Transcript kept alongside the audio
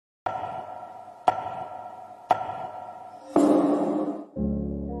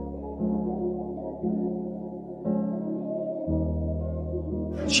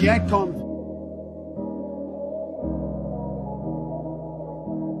喜爱童话。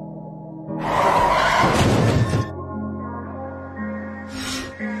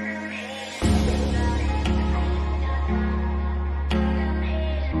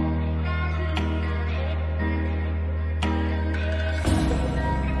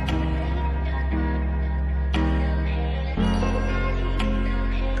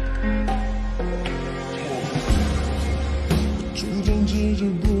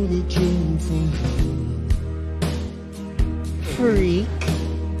Freak.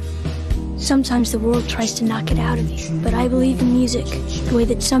 Sometimes the world tries to knock it out of you, but I believe in music, the way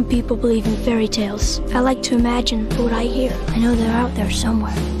that some people believe in fairy tales. I like to imagine what I hear. I know they're out there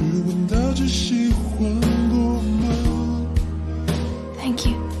somewhere. Thank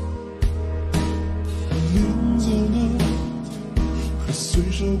you.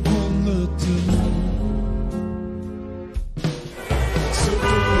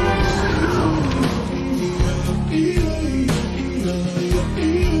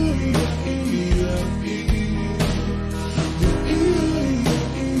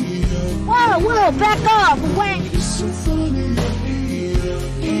 Whoa, back off! Wait.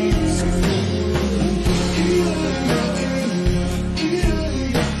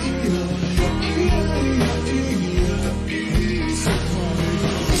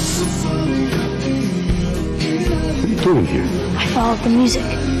 What are you doing here? I followed the music.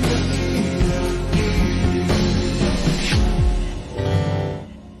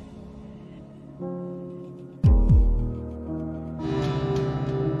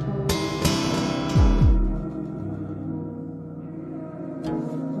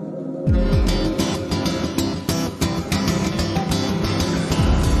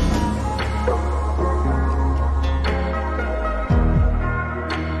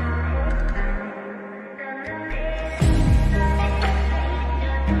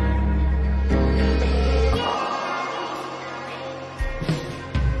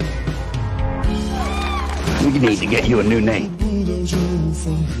 We need to get you a new name.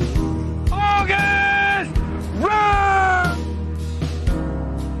 August! Run!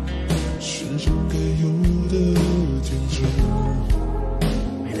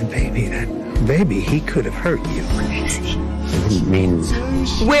 Man, baby, that baby, he could have hurt you. Where is he? I didn't mean...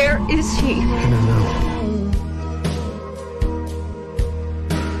 Where is he? I don't know.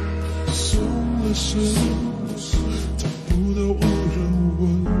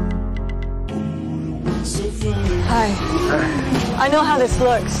 Hi. I know how this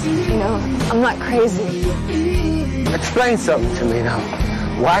looks. You know, I'm not crazy. Explain something to me now.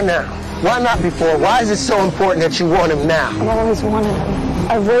 Why now? Why not before? Why is it so important that you want him now? I've always wanted him.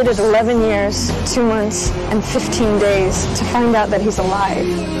 I've waited 11 years, 2 months, and 15 days to find out that he's alive.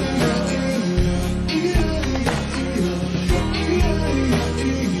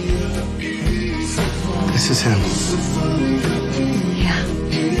 This is him. Yeah.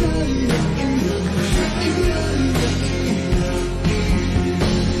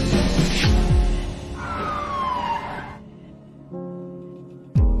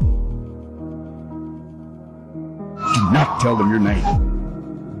 Do not tell them your name.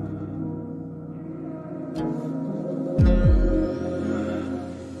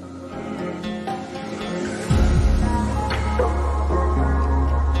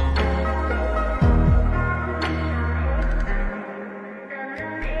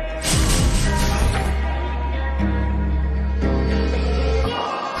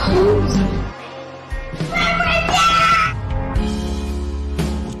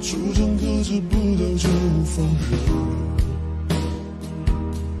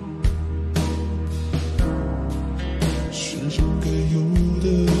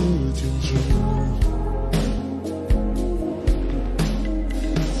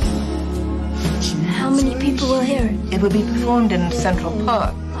 How many people will hear it? It will be performed in Central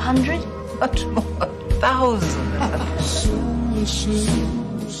Park. 100? Much more. Thousands.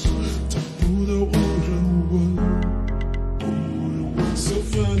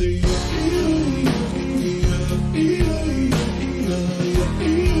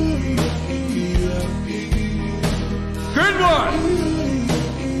 Good one!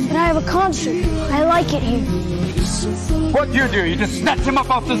 But I have a concert. I like it here. What do? You just snatch him up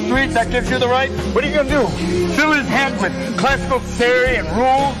off the street? That gives you the right? What are you gonna do? Fill his head with classical theory and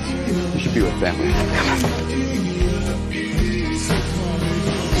rules? You should be with family.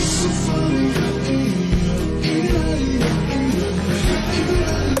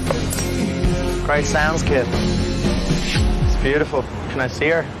 Great sounds, kid. It's beautiful. Can I see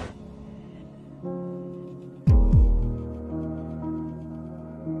her?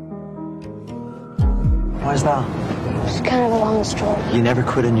 Why's that? It's kind of a long story. You never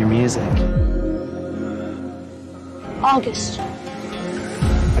quit on your music. August.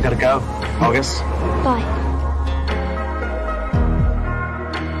 I gotta go. August? Bye.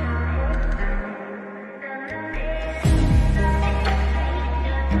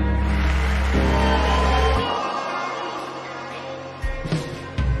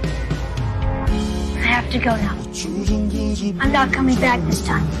 I have to go now. I'm not coming back this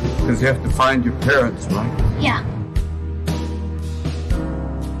time. Because you have to find your parents, right? Yeah.